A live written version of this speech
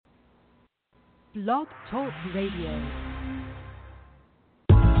Blog Talk Radio.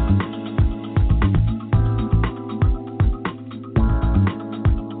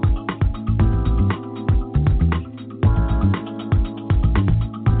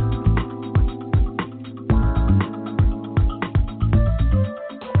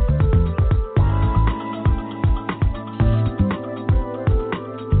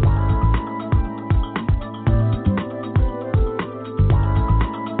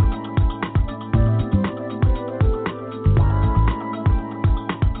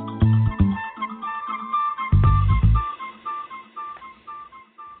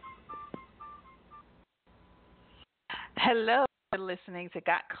 Hello, you're listening to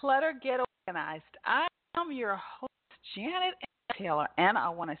Got Clutter, Get Organized. I am your host, Janet Taylor, and I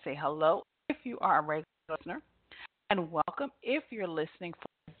want to say hello if you are a regular listener, and welcome if you're listening for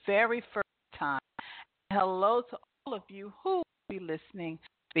the very first time. Hello to all of you who will be listening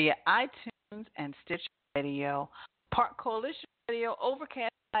via iTunes and Stitch Radio, Park Coalition Radio,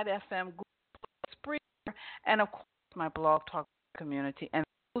 Overcast FM, Google Spreaker, and of course my Blog Talk community, and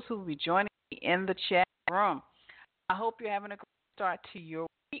those who will be joining me in the chat room. I hope you're having a great start to your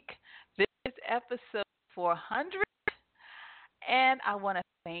week. This is episode 400, and I want to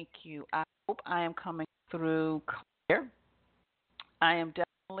thank you. I hope I am coming through clear. I am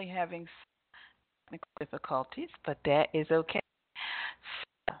definitely having technical difficulties, but that is okay.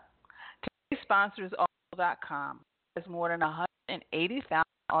 So, today's sponsor is Audible.com. There's more than 180,000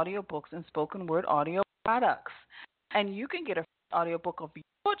 audiobooks and spoken word audio products, and you can get a free audiobook of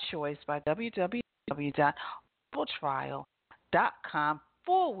your choice by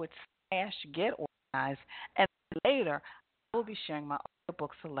www.audibletrial.com/get organized, and later I will be sharing my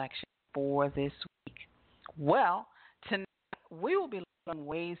audiobook selection for this week. Well, tonight we will be learning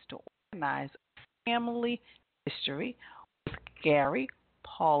ways to organize family history with Gary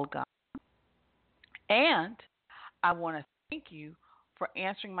Polgon, and I want to thank you for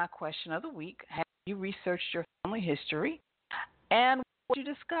answering my question of the week. Have you researched your family history, and what did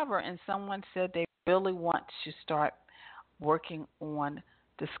you discover? And someone said they really want to start working on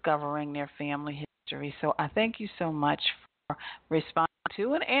discovering their family history. So I thank you so much for responding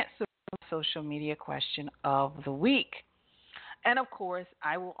to and answering the social media question of the week. And of course,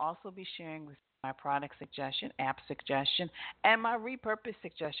 I will also be sharing with you my product suggestion, app suggestion, and my repurpose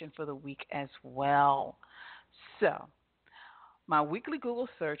suggestion for the week as well. So my weekly Google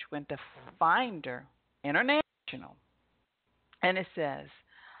search went to Finder International, and it says,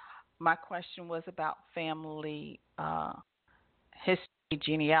 my question was about family history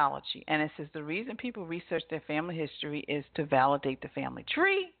genealogy. And it says the reason people research their family history is to validate the family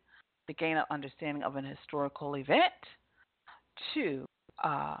tree, to gain an understanding of an historical event, to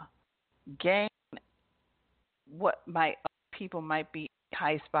gain what people might be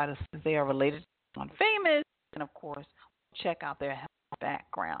enticed by they are related to someone famous, and of course, check out their health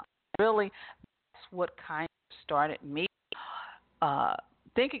background. Really, that's what kind of started me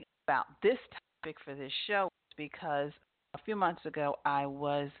thinking about this topic for this show, because a few months ago I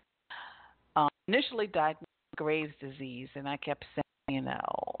was initially diagnosed with Graves' disease, and I kept saying,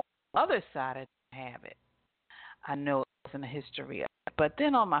 other side I didn't have it. I know it wasn't a history of it. But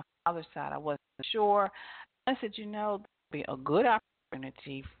then on my father's side I wasn't sure. I said, there would be a good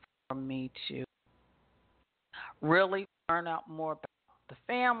opportunity for me to really learn out more about the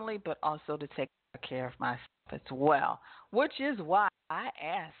family, but also to take care of myself as well, which is why I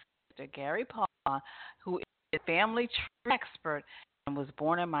asked Mr. Gary Paul, who is a family tree expert and was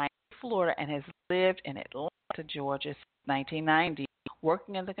born in Miami, Florida, and has lived in Atlanta, Georgia since 1990,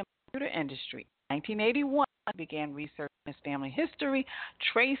 working in the computer industry. In 1981, he began researching his family history,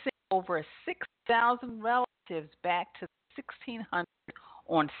 tracing over 6,000 relatives back to 1600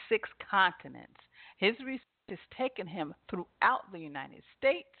 on 6 continents. His research has taken him throughout the United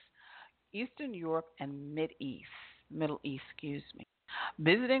States, Eastern Europe, and Middle East,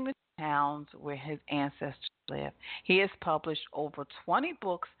 visiting the towns where his ancestors lived. He has published over 20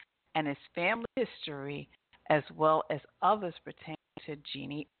 books and his family history, as well as others pertaining to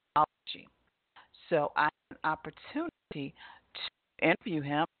genealogy. So I had an opportunity to interview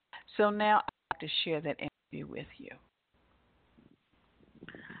him. So now I'd like to share that interview with you.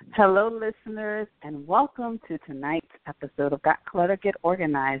 Hello, listeners, and welcome to tonight's episode of Got Clutter, Get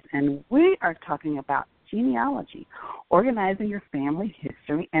Organized. And we are talking about genealogy, organizing your family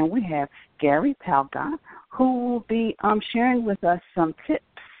history. And we have Gary Palgon, who will be sharing with us some tips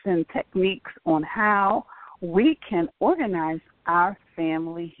and techniques on how we can organize our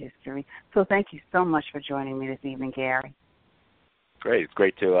family history. So thank you so much for joining me this evening, Gary. Great. It's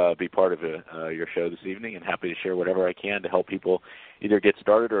great to be part of your show this evening, and happy to share whatever I can to help people either get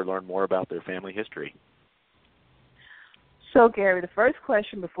started or learn more about their family history. So, Gary, the first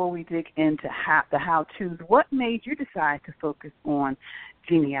question before we dig into the how-tos, what made you decide to focus on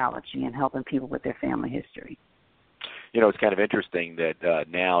genealogy and helping people with their family history? It's kind of interesting that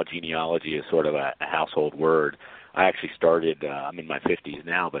now genealogy is sort of a household word. I actually started, I'm in my 50s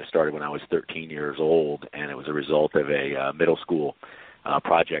now, but I started when I was 13 years old, and it was a result of a middle school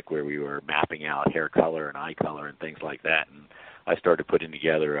project where we were mapping out hair color and eye color and things like that. And I started putting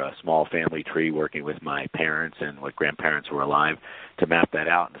together a small family tree, working with my parents and what grandparents were alive to map that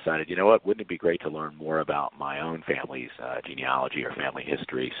out, and decided, you know what, wouldn't it be great to learn more about my own family's genealogy or family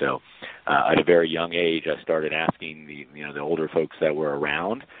history? So at a very young age, I started asking the older folks that were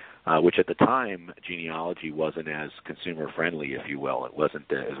around, which at the time, genealogy wasn't as consumer-friendly, if you will. It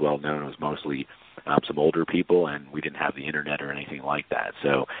wasn't as well known. It was mostly some older people, and we didn't have the Internet or anything like that.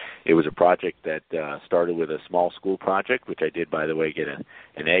 So it was a project that started with a small school project, which I did, by the way, get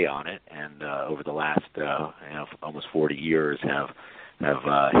an A on it, and over the last almost 40 years have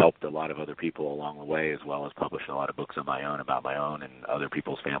helped a lot of other people along the way, as well as published a lot of books on my own about my own and other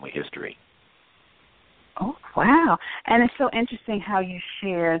people's family history. Oh, wow. And it's so interesting how you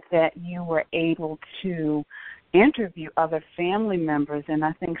shared that you were able to interview other family members, and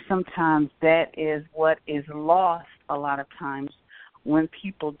I think sometimes that is what is lost a lot of times when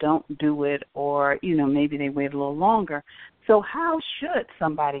people don't do it, or, maybe they wait a little longer. So how should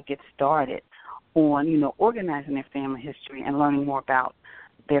somebody get started on, organizing their family history and learning more about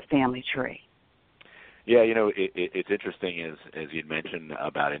their family tree? Yeah, it's interesting as you'd mentioned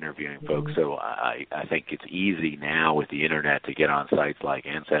about interviewing folks. So I think it's easy now with the Internet to get on sites like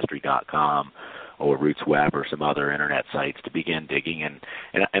Ancestry.com or RootsWeb or some other Internet sites to begin digging, and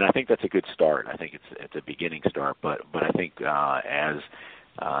I think that's a good start. I think it's a beginning start, but I think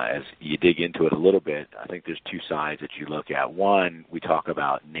as you dig into it a little bit, I think there's two sides that you look at. One, we talk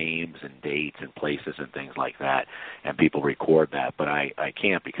about names and dates and places and things like that, and people record that, but I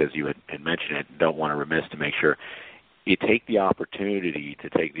can't, because you had mentioned it, and don't want to remiss to make sure you take the opportunity to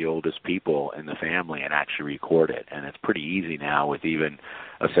take the oldest people in the family and actually record it. And it's pretty easy now with even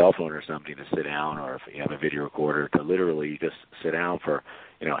a cell phone or something to sit down, or if you have a video recorder, to literally just sit down for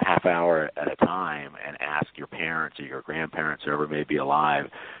a half hour at a time and ask your parents or your grandparents, whoever may be alive,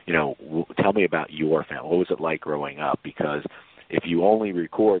 tell me about your family. What was it like growing up? Because if you only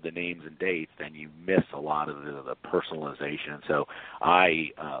record the names and dates, then you miss a lot of the personalization. So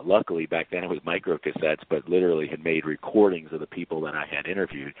I, luckily back then it was micro cassettes, but literally had made recordings of the people that I had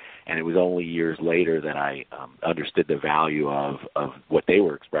interviewed, and it was only years later that I understood the value of what they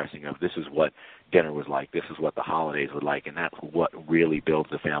were expressing of, this is what dinner was like, this is what the holidays were like, and that's what really builds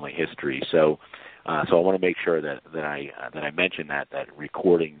the family history. So I want to make sure that I mention that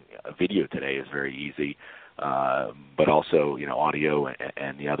recording a video today is very easy, but also audio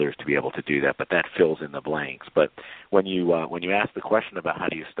and the others to be able to do that. But that fills in the blanks. But when you ask the question about how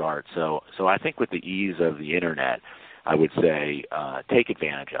do you start, so I think with the ease of the Internet, I would say take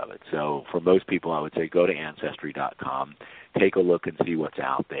advantage of it. So for most people, I would say go to Ancestry.com, take a look and see what's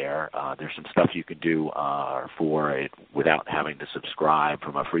out there. There's some stuff you can do for it without having to subscribe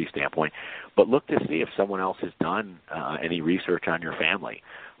from a free standpoint, but look to see if someone else has done any research on your family,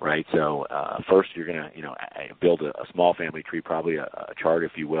 right? So first you're going to build a small family tree, probably a chart,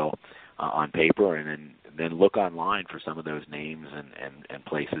 if you will, on paper, and then look online for some of those names and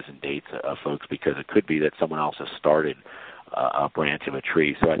places and dates of folks, because it could be that someone else has started a branch of a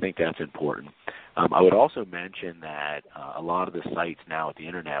tree. So I think that's important. I would also mention that a lot of the sites now at the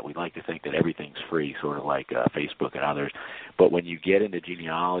Internet, we like to think that everything's free, sort of like Facebook and others. But when you get into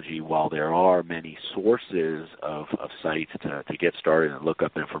genealogy, while there are many sources of sites to get started and look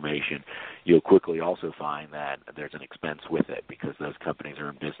up information, you'll quickly also find that there's an expense with it, because those companies are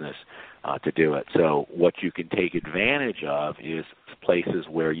in business to do it. So what you can take advantage of is places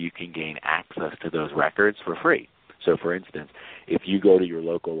where you can gain access to those records for free. So, for instance, if you go to your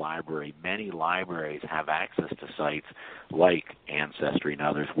local library, many libraries have access to sites like Ancestry and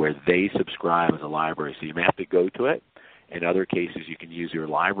others where they subscribe as a library. So you may have to go to it. In other cases, you can use your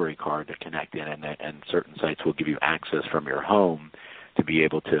library card to connect in, and certain sites will give you access from your home to be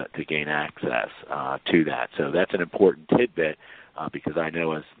able to gain access to that. So that's an important tidbit. because I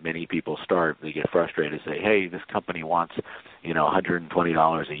know as many people start, they get frustrated and say, hey, this company wants,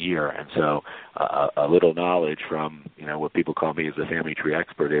 $120 a year. And so a little knowledge from, what people call me as the family tree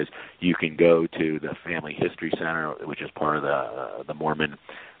expert is you can go to the Family History Center, which is part of the Mormon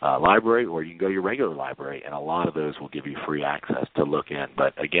library, or you can go to your regular library, and a lot of those will give you free access to look in.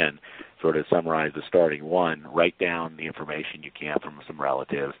 But again, sort of summarize the starting one, write down the information you can from some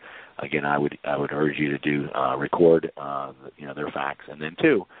relatives. Again, I would urge you to do record their facts, and then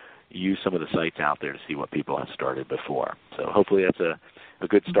two, use some of the sites out there to see what people have started before. So hopefully that's a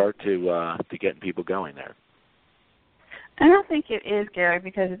good start to getting people going there. And I think it is, Gary,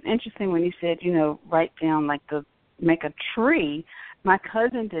 because it's interesting when you said, write down make a tree. My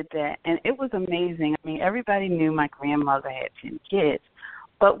cousin did that, and it was amazing. I mean, everybody knew my grandmother had 10 kids,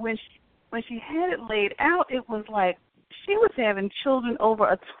 but when she had it laid out, it was like she was having children over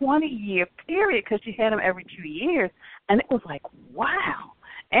a 20-year period because she had them every 2 years, and it was like, wow.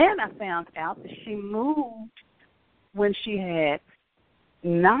 And I found out that she moved when she had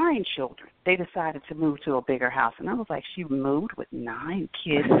 9 children. They decided to move to a bigger house, and I was like, she moved with 9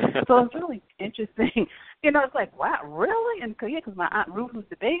 kids. So it's really interesting. It's like, wow, really? And because my Aunt Ruth was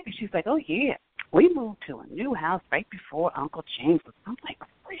the baby, she's like, oh, yeah, we moved to a new house right before Uncle James was. I'm like,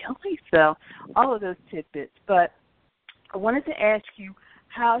 really? So all of those tidbits. But I wanted to ask you,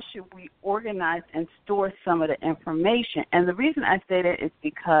 how should we organize and store some of the information? And the reason I say that is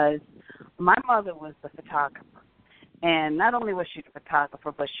because my mother was the photographer. And not only was she the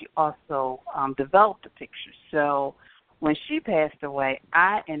photographer, but she also developed the pictures. So when she passed away,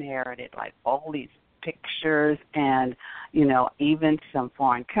 I inherited all these pictures and, even some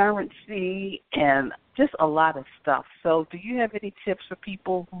foreign currency and just a lot of stuff. So do you have any tips for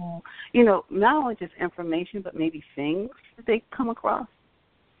people who, not only just information, but maybe things that they come across?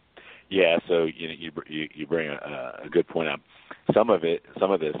 Yeah, so you bring a good point up. Some of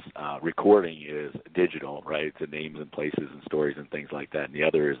this recording is digital, right? It's the names and places and stories and things like that, and the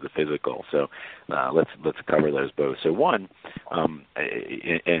other is the physical. So let's cover those both. So one, and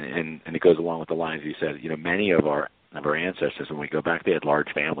it goes along with the lines you said. Many of our ancestors, when we go back, they had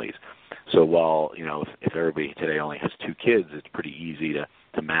large families. So while if everybody today only has 2 kids, it's pretty easy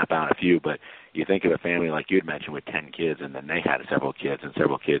to map out a few. But you think of a family like you had mentioned with 10 kids, and then they had several kids and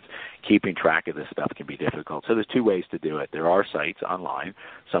several kids. Keeping track of this stuff can be difficult. So there's 2 ways to do it. There are sites online.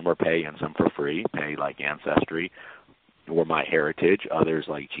 Some are pay and some for free. Pay like Ancestry or MyHeritage. Others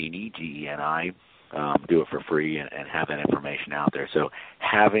like Geni, Geni, do it for free and have that information out there. So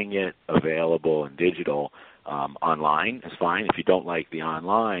having it available and digital online is fine. If you don't like the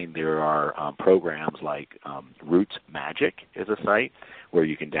online, there are programs like Roots Magic is a site where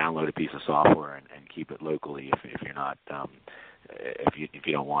you can download a piece of software and keep it locally if you're not if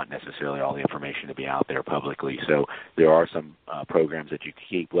you don't want necessarily all the information to be out there publicly. So there are some programs that you can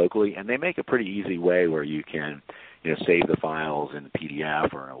keep locally, and they make a pretty easy way where you can save the files in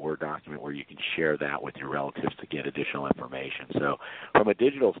PDF or in a Word document where you can share that with your relatives to get additional information. So from a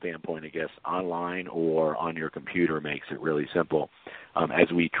digital standpoint, I guess online or on your computer makes it really simple.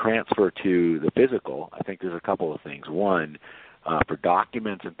 As we transfer to the physical, I think there's a couple of things. One, for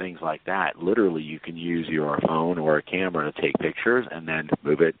documents and things like that, literally you can use your phone or a camera to take pictures and then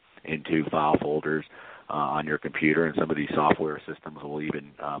move it into file folders on your computer, and some of these software systems will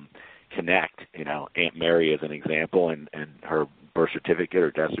even connect, Aunt Mary as an example, and her birth certificate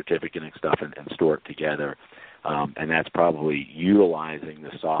or death certificate and stuff, and store it together. And that's probably utilizing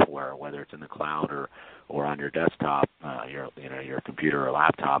the software, whether it's in the cloud or on your desktop, your computer or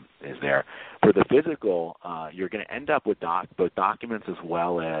laptop is there. For the physical, you're going to end up with both documents as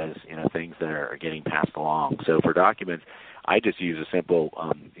well as things that are getting passed along. So for documents, I just use a simple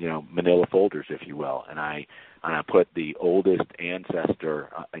manila folders, if you will, and I put the oldest ancestor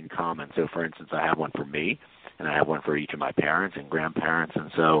in common. So for instance, I have one for me, and I have one for each of my parents and grandparents.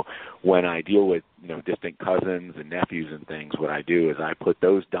 And so when I deal with distant cousins and nephews and things, what I do is I put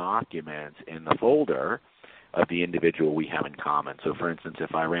those documents in the folder of the individual we have in common. So for instance,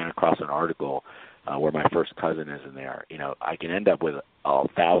 if I ran across an article where my first cousin is in there, I can end up with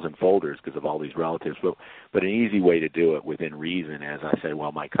 1,000 folders because of all these relatives. But an easy way to do it within reason is I say,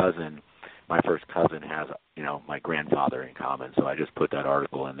 well, my first cousin has, my grandfather in common, so I just put that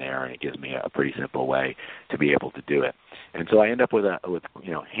article in there, and it gives me a pretty simple way to be able to do it. And so I end up with a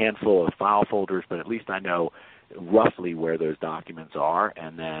handful of file folders, but at least I know roughly where those documents are,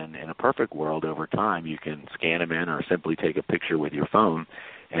 and then in a perfect world, over time, you can scan them in or simply take a picture with your phone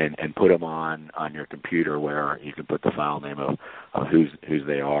and put them on your computer where you can put the file name of whose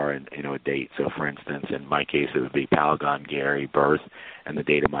they are and a date. So for instance, in my case, it would be Palgon Gary birth, and the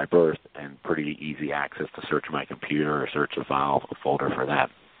date of my birth, and pretty easy access to search my computer or search a file folder for that.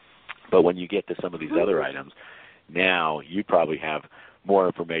 But when you get to some of these other items, now you probably have more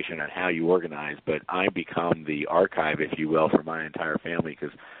information on how you organize, but I become the archive, if you will, for my entire family,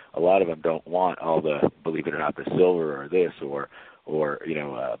 because a lot of them don't want all the, believe it or not, the silver or this or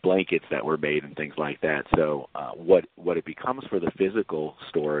blankets that were made and things like that. So what it becomes for the physical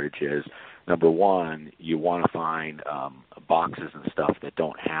storage is, number one, you want to find boxes and stuff that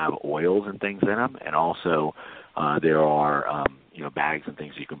don't have oils and things in them, and also there are bags and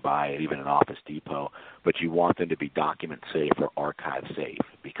things you can buy at even an Office Depot, but you want them to be document safe or archive safe,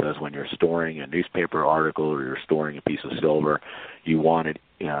 because when you're storing a newspaper article or you're storing a piece of silver, you want it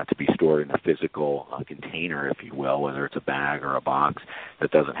to be stored in a physical container, if you will, whether it's a bag or a box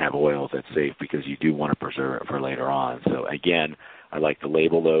that doesn't have oils, that's safe, because you do want to preserve it for later on. So again, I like to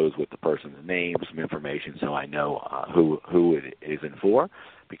label those with the person's name, some information, so I know who it isn't for.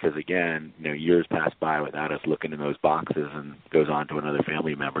 Because again, years pass by without us looking in those boxes, and it goes on to another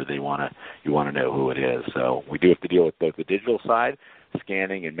family member. You want to know who it is. So we do have to deal with both the digital side,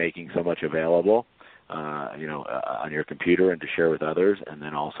 scanning and making so much available, on your computer and to share with others, and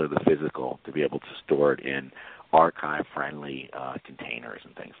then also the physical, to be able to store it in archive-friendly containers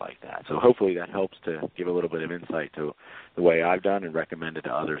and things like that. So hopefully that helps to give a little bit of insight to the way I've done and recommend it to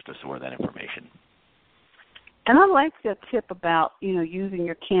others to store that information. And I like the tip about, using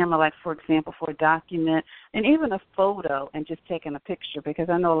your camera, like, for example, for a document and even a photo, and just taking a picture, because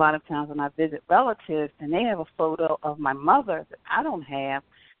I know a lot of times when I visit relatives and they have a photo of my mother that I don't have,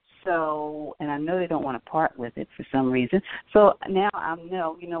 and I know they don't want to part with it for some reason. So now I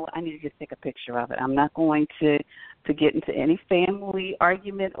know, I need to just take a picture of it. I'm not going to get into any family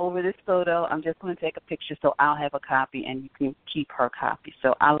argument over this photo. I'm just going to take a picture so I'll have a copy and you can keep her copy.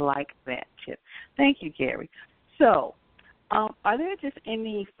 So I like that tip. Thank you, Gary. So are there just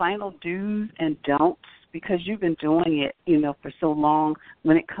any final do's and don'ts, because you've been doing it, for so long,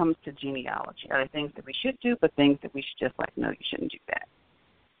 when it comes to genealogy? Are there things that we should do, but things that we should just no, you shouldn't do that?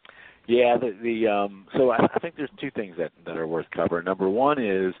 Yeah, so I think there's two things that are worth covering. Number one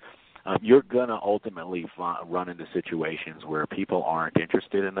is you're going to ultimately run into situations where people aren't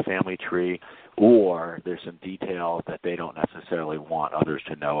interested in the family tree, or there's some details that they don't necessarily want others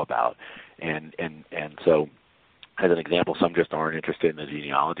to know about. And so, as an example, some just aren't interested in the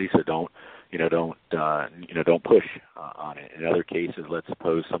genealogy, so don't push on it. In other cases, let's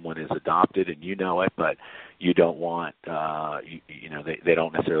suppose someone is adopted and you know it, but you don't want, they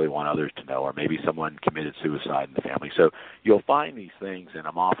don't necessarily want others to know, or maybe someone committed suicide in the family. So you'll find these things, and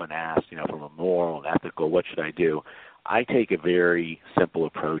I'm often asked, from a moral and ethical, what should I do? I take a very simple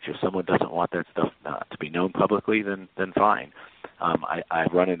approach. If someone doesn't want that stuff to be known publicly, then fine.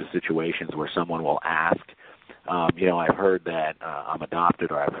 I've run into situations where someone will ask, I've heard that I'm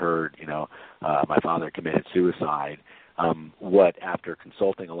adopted, or I've heard, my father committed suicide. After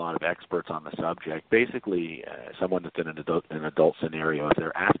consulting a lot of experts on the subject, basically someone that's in an adult scenario, if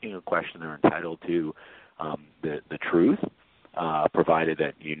they're asking a question, they're entitled to the truth, provided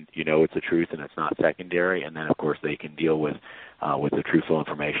that it's the truth and it's not secondary, and then of course they can deal with the truthful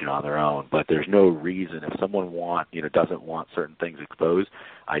information on their own. But there's no reason, if someone doesn't want certain things exposed,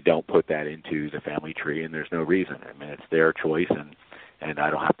 I don't put that into the family tree, and there's no reason. I mean, it's their choice, and I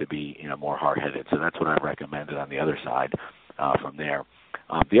don't have to be more hard-headed. So that's what I recommended on the other side from there.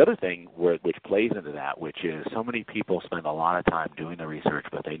 The other thing which plays into that, which is so many people spend a lot of time doing the research,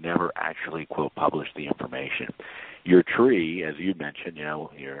 but they never actually, quote, publish the information. Your tree, as you mentioned,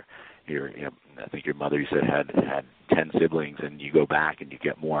 I think your mother, you said, had 10 siblings, and you go back and you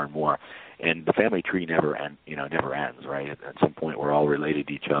get more and more, and the family tree never ends, right? At some point, we're all related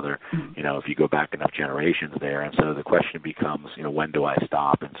to each other, if you go back enough generations there, and so the question becomes, when do I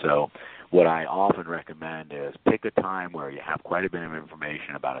stop? And so what I often recommend is pick a time where you have quite a bit of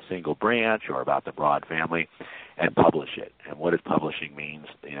information about a single branch or about the broad family, and publish it. And what does publishing means?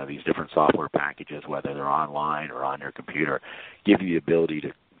 These different software packages, whether they're online or on your computer, give you the ability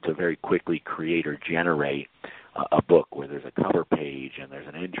to very quickly create or generate a book where there's a cover page and there's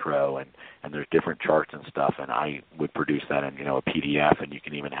an intro and there's different charts and stuff, and I would produce that in a PDF, and you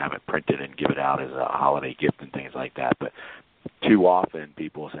can even have it printed and give it out as a holiday gift and things like that. But too often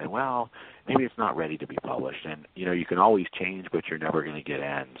people say, well, maybe it's not ready to be published, and you can always change, but you're never going to get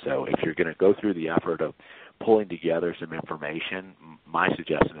in. So if you're going to go through the effort of pulling together some information, my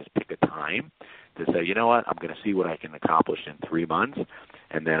suggestion is pick a time to say, you know what, I'm going to see what I can accomplish in 3 months,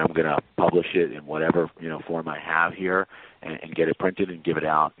 and then I'm going to publish it in whatever form I have here, and get it printed and give it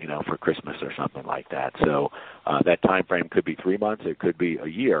out for Christmas or something like that. So that time frame could be 3 months, it could be a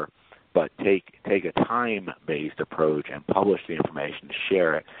year, but take a time-based approach and publish the information,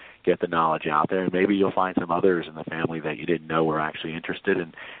 share it, get the knowledge out there, and maybe you'll find some others in the family that you didn't know were actually interested,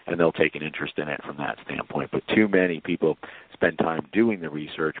 and they'll take an interest in it from that standpoint. But too many people spend time doing the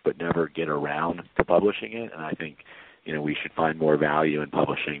research but never get around to publishing it, and I think we should find more value in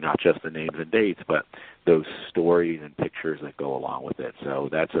publishing not just the names and dates, but those stories and pictures that go along with it. So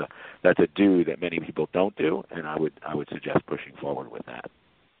that's a do that many people don't do, and I would suggest pushing forward with that.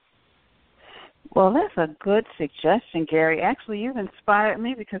 Well, that's a good suggestion, Gary. Actually, you've inspired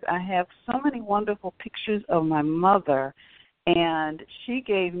me because I have so many wonderful pictures of my mother, and she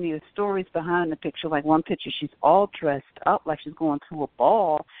gave me the stories behind the picture. Like one picture, she's all dressed up like she's going to a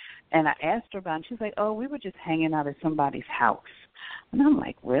ball, and I asked her about it, and she's like, oh, we were just hanging out at somebody's house. And I'm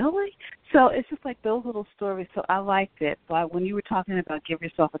like, really? So it's just like those little stories. So I liked it. But when you were talking about give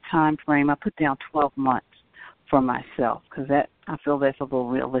yourself a time frame, I put down 12 months for myself because I feel that's a little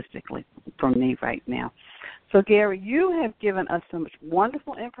realistically for me right now. So, Gary, you have given us so much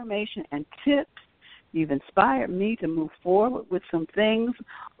wonderful information and tips. You've inspired me to move forward with some things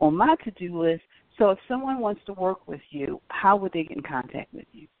on my to-do list. So if someone wants to work with you, how would they get in contact with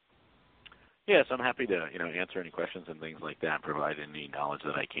you? Yes, I'm happy to answer any questions and things like that, provide any knowledge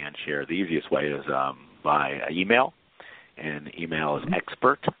that I can share. The easiest way is by email, and email is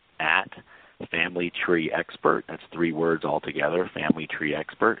expert@familytreeexpert. That's 3 words altogether,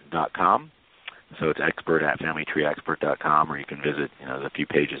 familytreeexpert.com. So it's expert@familytreeexpert.com, or you can visit the few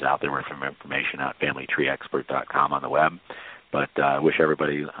pages out there with some information at familytreeexpert.com on the web. But I wish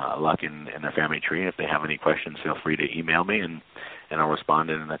everybody luck in their family tree. And if they have any questions, feel free to email me, and I'll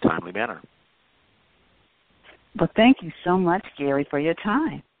respond in a timely manner. Well, thank you so much, Gary, for your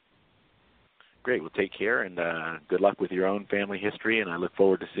time. Great. Well, take care, and good luck with your own family history, and I look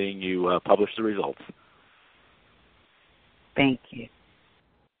forward to seeing you publish the results. Thank you.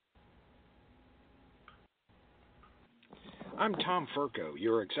 I'm Tom Furco,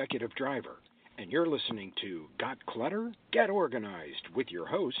 your executive driver, and you're listening to Got Clutter? Get Organized with your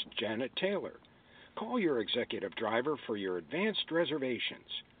host, Janet Taylor. Call your executive driver for your advanced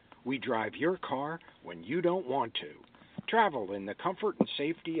reservations. We drive your car when you don't want to. Travel in the comfort and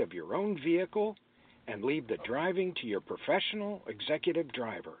safety of your own vehicle, and leave the driving to your professional executive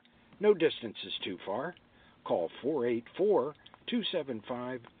driver. No distance is too far. Call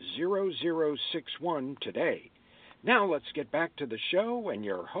 484-275-0061 today. Now let's get back to the show and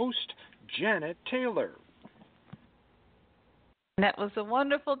your host, Janet Taylor. That was a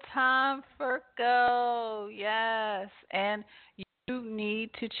wonderful time, Furco. Yes. And you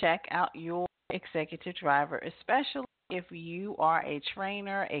need to check out your executive driver, especially if you are a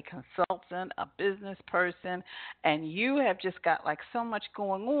trainer, a consultant, a business person, and you have just got like so much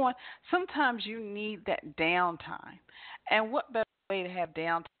going on. Sometimes you need that downtime. And what better way to have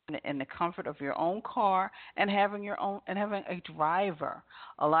downtime in the comfort of your own car and having a driver?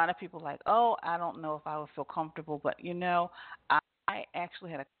 A lot of people are like, oh, I don't know if I would feel comfortable, but I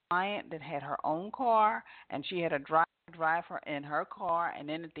actually had a client that had her own car, and she had a driver drive her in her car, and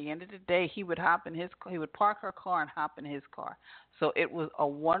then at the end of the day, he would park her car and hop in his car. So it was a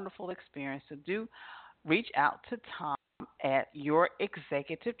wonderful experience. So do reach out to Tom at Your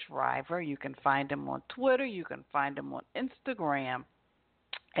Executive Driver. You can find him on Twitter. You can find him on Instagram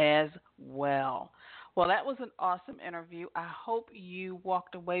as well. Well, that was an awesome interview. I hope you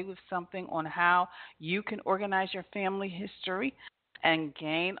walked away with something on how you can organize your family history and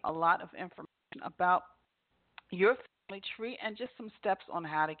gain a lot of information about your family tree and just some steps on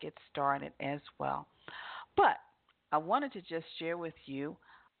how to get started as well. But I wanted to just share with you,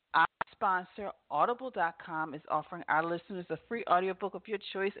 our sponsor, Audible.com, is offering our listeners a free audiobook of your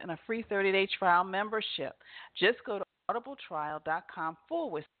choice and a free 30-day trial membership. Just go to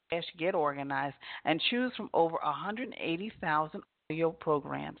audibletrial.com/get organized and choose from over 180,000 audio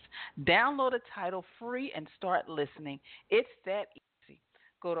programs. Download a title free and start listening. It's that easy.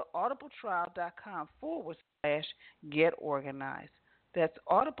 Go to audibletrial.com/get organized. That's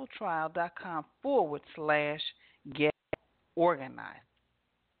audibletrial.com/get organized.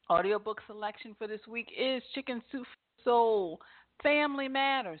 Audiobook selection for this week is Chicken Soup for the Soul, Family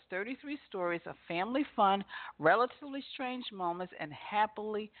Matters, 33 stories of family fun, relatively strange moments, and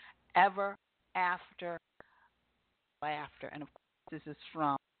happily ever after laughter. And, of course, this is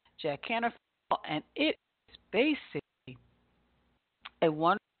from Jack Canterfield, and it is basically a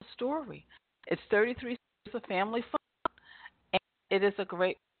wonderful story. It's 33 stories of family fun, and it is a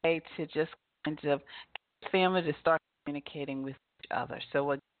great way to just kind of get family to start communicating with each other.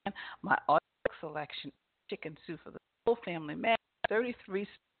 So, again, my audiobook selection is Chicken Soup for the Soul, Family Matters, 33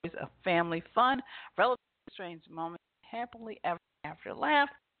 stories of family fun, relatively strange moments, happily ever after laugh.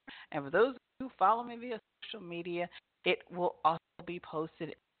 And for those who follow me via social media, it will also be posted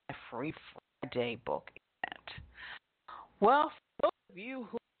in a free Friday book event. Well, for those of you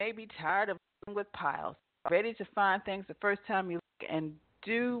who may be tired of dealing with piles, ready to find things the first time you look, and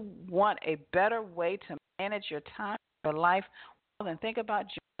do want a better way to manage your time, your life, well, then think about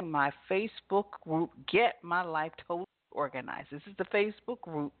joining my Facebook group, Get My Life Totally Organized. This is the Facebook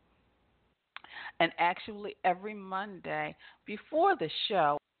group. And actually, every Monday before the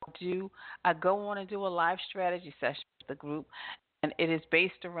show, I go on and do a live strategy session with the group, and it is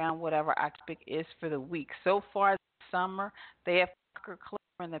based around whatever our topic is for the week. So far this summer, they have Clear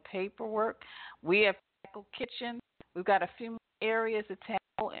in the paperwork. We have Tackle Kitchen. We've got a few more areas to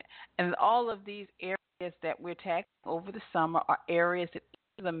tackle, and all of these areas that we're tackling over the summer are areas that each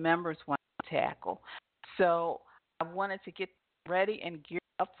of the members want to tackle. So I wanted to get ready and geared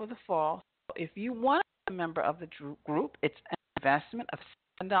up for the fall. So if you want to be a member of the group, it's an investment of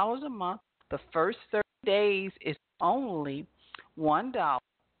 $7 a month. The first 30 days is only $1.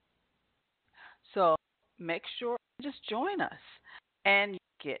 So make sure just join us and you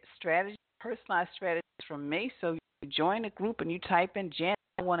get strategies, personalized strategies from me. So you join a group and you type in, Jan,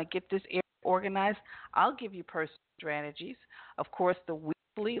 I want to get this area organized. I'll give you personal strategies. Of course, the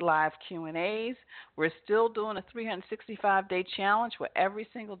weekly live Q&As. We're still doing a 365-day challenge where every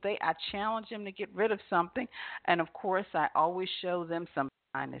single day I challenge them to get rid of something. And, of course, I always show them some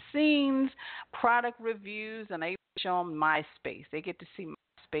behind the scenes, product reviews, and I show them my space. They get to see my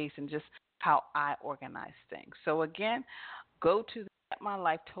space and just how I organize things. So, again, go to the Get My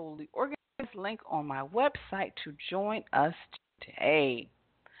Life Totally Organized link on my website to join us today.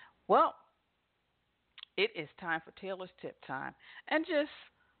 Well, it is time for Taylor's Tip Time. And just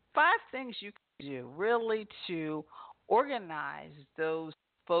 5 things you can do really to organize those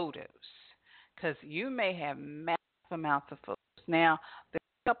photos, because you may have massive amounts of photos. Now, there's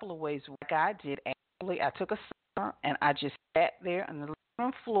a couple of ways. Like I did, actually, I took a summer and I just sat there on the living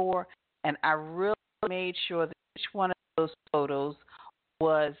room floor and I really made sure that each one of those photos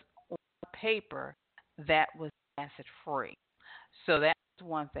was on paper that was acid free. So that's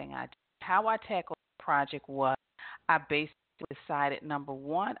one thing I did. How I tackled the project was I basically decided, number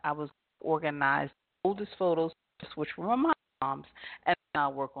one, I was organize the oldest photos, which were my mom's, and then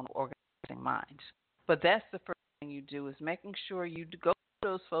I'll work on organizing mine. But that's the first thing you do, is making sure you go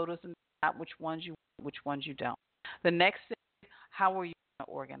through those photos and decide which ones you want, which ones you don't. The next thing, how are you going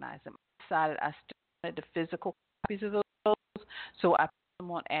to organize them? I decided I still wanted the physical copies of those photos, so I put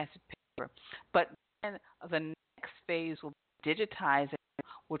them on acid paper. But then the next phase will be digitizing,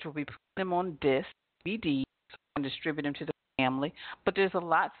 which will be putting them on disc, DVDs, and distribute them to the family. But there's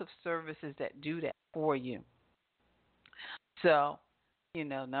lots of services that do that for you. So,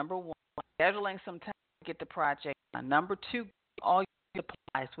 number one, scheduling some time to get the project done. Number two, all your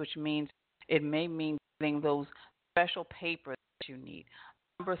supplies, which means it may mean getting those special papers that you need.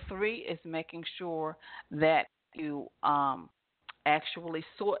 Number three is making sure that you actually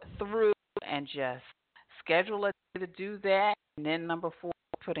sort through and just schedule a day to do that. And then number four,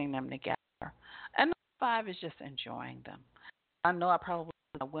 putting them together. And number five is just enjoying them. I know I probably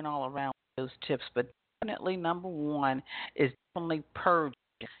went all around with those tips, but definitely number one is definitely purging.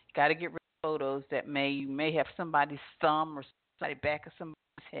 You got to get rid of photos that you may have somebody's thumb or somebody back of somebody's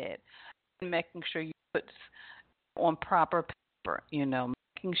head. And making sure you put on proper paper,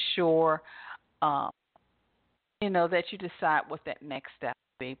 making sure, that you decide what that next step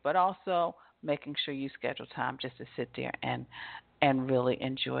will be, but also making sure you schedule time just to sit there and really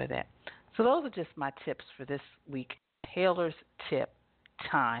enjoy that. So those are just my tips for this week, Taylor's Tip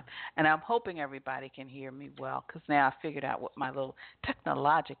Time. And I'm hoping everybody can hear me well, because now I figured out what my little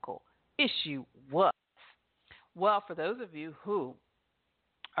technological issue was. Well, for those of you who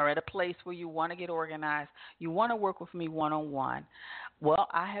are at a place where you want to get organized, you want to work with me one-on-one, well,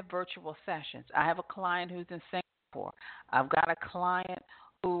 I have virtual sessions. I have a client who's in Singapore. I've got a client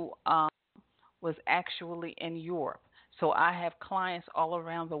who was actually in Europe. So I have clients all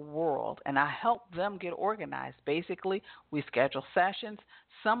around the world, and I help them get organized. Basically, we schedule sessions.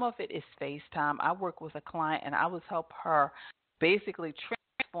 Some of it is FaceTime. I work with a client, and I would help her basically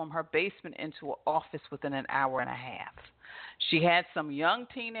transform her basement into an office within an hour and a half. She had some young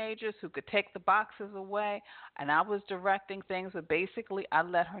teenagers who could take the boxes away, and I was directing things, but basically I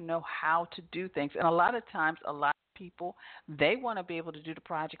let her know how to do things. And a lot of times, a lot of people, they want to be able to do the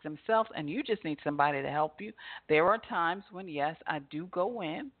project themselves, and you just need somebody to help you. There are times when, yes, I do go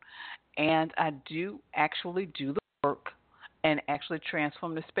in, and I do actually do the work and actually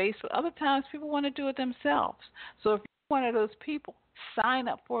transform the space, but other times people want to do it themselves. So if you're one of those people, sign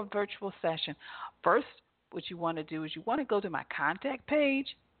up for a virtual session. First, what you want to do is you want to go to my contact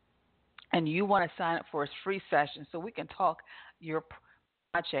page, and you want to sign up for a free session so we can talk your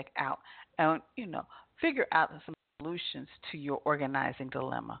project out and, figure out some solutions to your organizing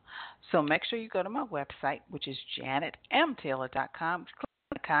dilemma. So make sure you go to my website, which is janetmtaylor.com. Click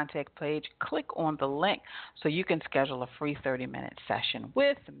on the contact page, click on the link so you can schedule a free 30-minute session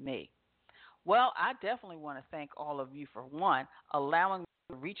with me. Well, I definitely want to thank all of you for, one, allowing me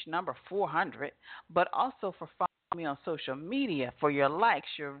to reach number 400, but also for following me on social media, for your likes,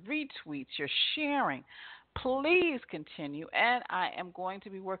 your retweets, your sharing. Please continue, and I am going to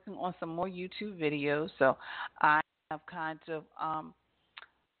be working on some more YouTube videos, so I have kind of,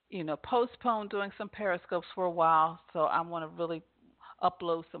 postponed doing some Periscopes for a while, so I want to really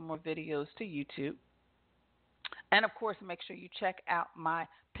upload some more videos to YouTube. And, of course, make sure you check out my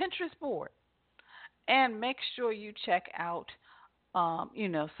Pinterest board. And make sure you check out,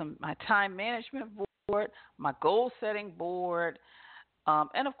 some my time management board, my goal setting board,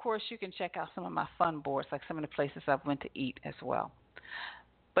 and of course you can check out some of my fun boards, like some of the places I've went to eat as well.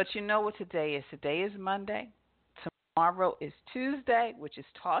 But you know what today is? Today is Monday. Tomorrow is Tuesday, which is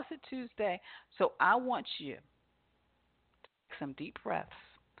Toss It Tuesday. So I want you to take some deep breaths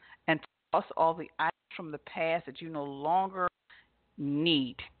and toss all the items from the past that you no longer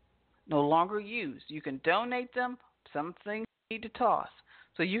need, no longer use. You can donate them. Some things you need to toss.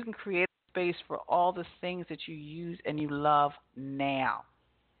 So you can create a space for all the things that you use and you love now.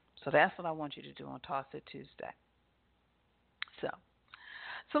 So that's what I want you to do on Toss It Tuesday.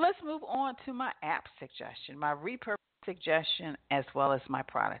 So let's move on to my app suggestion, my repurpose suggestion, as well as my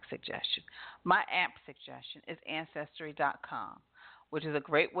product suggestion. My app suggestion is Ancestry.com, which is a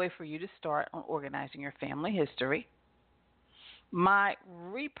great way for you to start on organizing your family history. My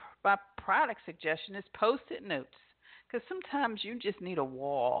product suggestion is Post-it notes, because sometimes you just need a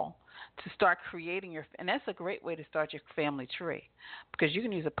wall to start creating and that's a great way to start your family tree, because you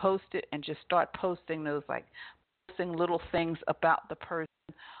can use a Post-it and just start posting those, like posting little things about the person,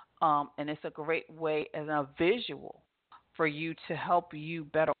 and it's a great way as a visual for you to help you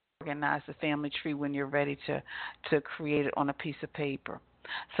better organize the family tree when you're ready to create it on a piece of paper.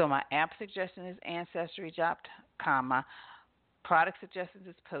 So my app suggestion is Ancestry.com. My product suggestions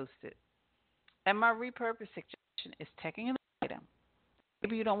is Post-it. And my repurpose suggestion is taking an item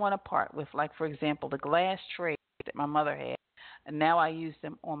maybe you don't want to part with, like, for example, the glass trays that my mother had, and now I use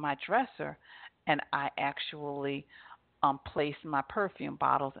them on my dresser, and I actually place my perfume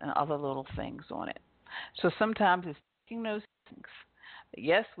bottles and other little things on it. So sometimes it's taking those things.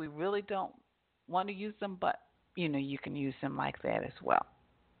 Yes, we really don't want to use them, but, you can use them like that as well.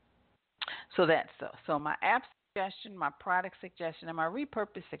 So that's so my app suggestion, my product suggestion, and my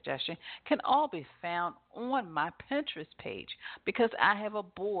repurpose suggestion can all be found on my Pinterest page, because I have a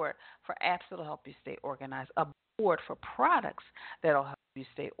board for apps that will help you stay organized, a board for products that will help you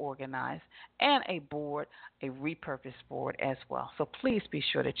stay organized, and a repurpose board as well. So please be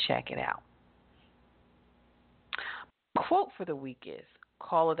sure to check it out. Quote for the week is,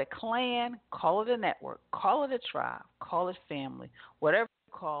 call it a clan, call it a network, call it a tribe, call it family, whatever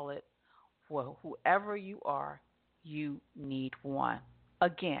you call it. Well, whoever you are, you need one.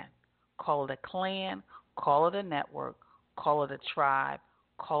 Again, call it a clan, call it a network, call it a tribe,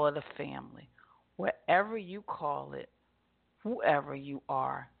 call it a family. Whatever you call it, whoever you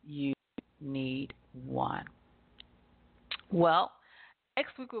are, you need one. Well,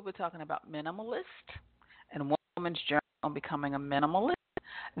 next week we'll be talking about minimalist and one woman's journey on becoming a minimalist.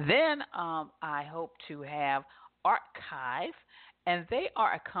 Then I hope to have Archive, and they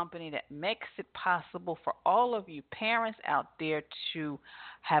are a company that makes it possible for all of you parents out there to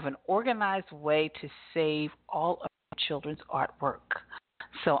have an organized way to save all of your children's artwork.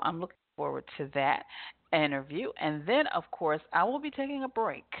 So I'm looking forward to that interview. And then, of course, I will be taking a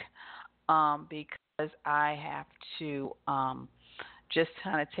break because I have to just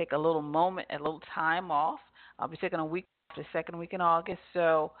kind of take a little moment, a little time off. I'll be taking a week off the second week in August.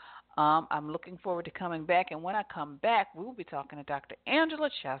 So I'm looking forward to coming back. And when I come back, we will be talking to Dr. Angela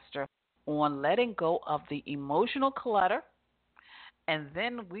Chester on letting go of the emotional clutter. And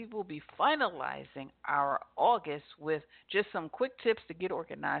then we will be finalizing our August with just some quick tips to get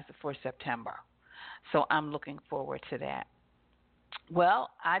organized for September. So I'm looking forward to that. Well,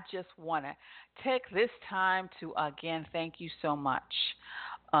 I just want to take this time to, again, thank you so much.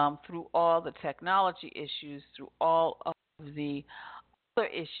 Through all the technology issues, through all of the other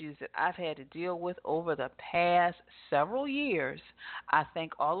issues that I've had to deal with over the past several years, I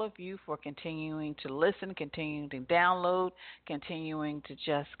thank all of you for continuing to listen, continuing to download, continuing to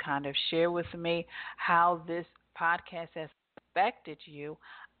just kind of share with me how this podcast has affected you.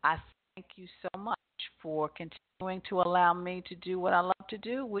 I thank you so much for continuing to allow me to do what I love to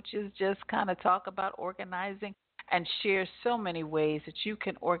do, which is just kind of talk about organizing and share so many ways that you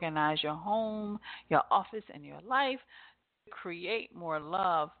can organize your home, your office, and your life to create more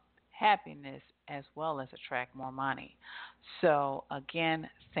love, happiness, as well as attract more money. So, again,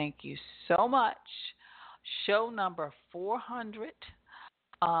 thank you so much. Show number 400.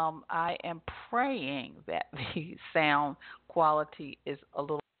 I am praying that the sound quality is a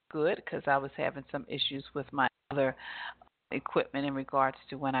little good because I was having some issues with my other equipment in regards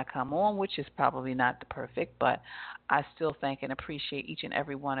to when I come on, which is probably not the perfect, but I still thank and appreciate each and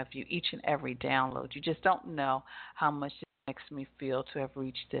every one of you, each and every download. You just don't know how much it makes me feel to have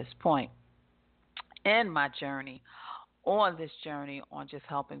reached this point in my journey, on this journey on just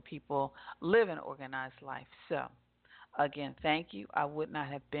helping people live an organized life. So, again, thank you. I would not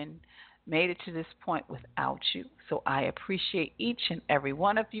have made it to this point without you. So I appreciate each and every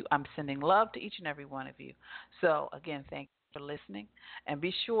one of you. I'm sending love to each and every one of you. So, again, thank you for listening. And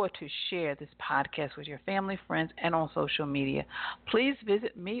be sure to share this podcast with your family, friends, and on social media. Please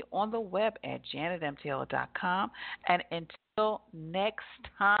visit me on the web at janetmtaylor.com. And until next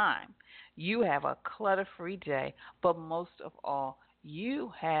time, you have a clutter-free day, but most of all,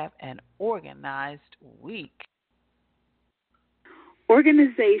 you have an organized week.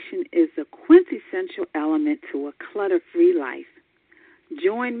 Organization is a quintessential element to a clutter-free life.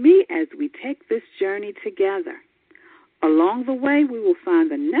 Join me as we take this journey together. Along the way, we will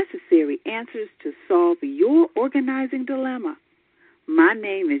find the necessary answers to solve your organizing dilemma. My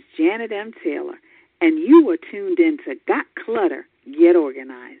name is Janet M. Taylor, and you are tuned in to Got Clutter, Get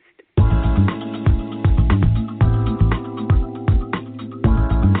Organized.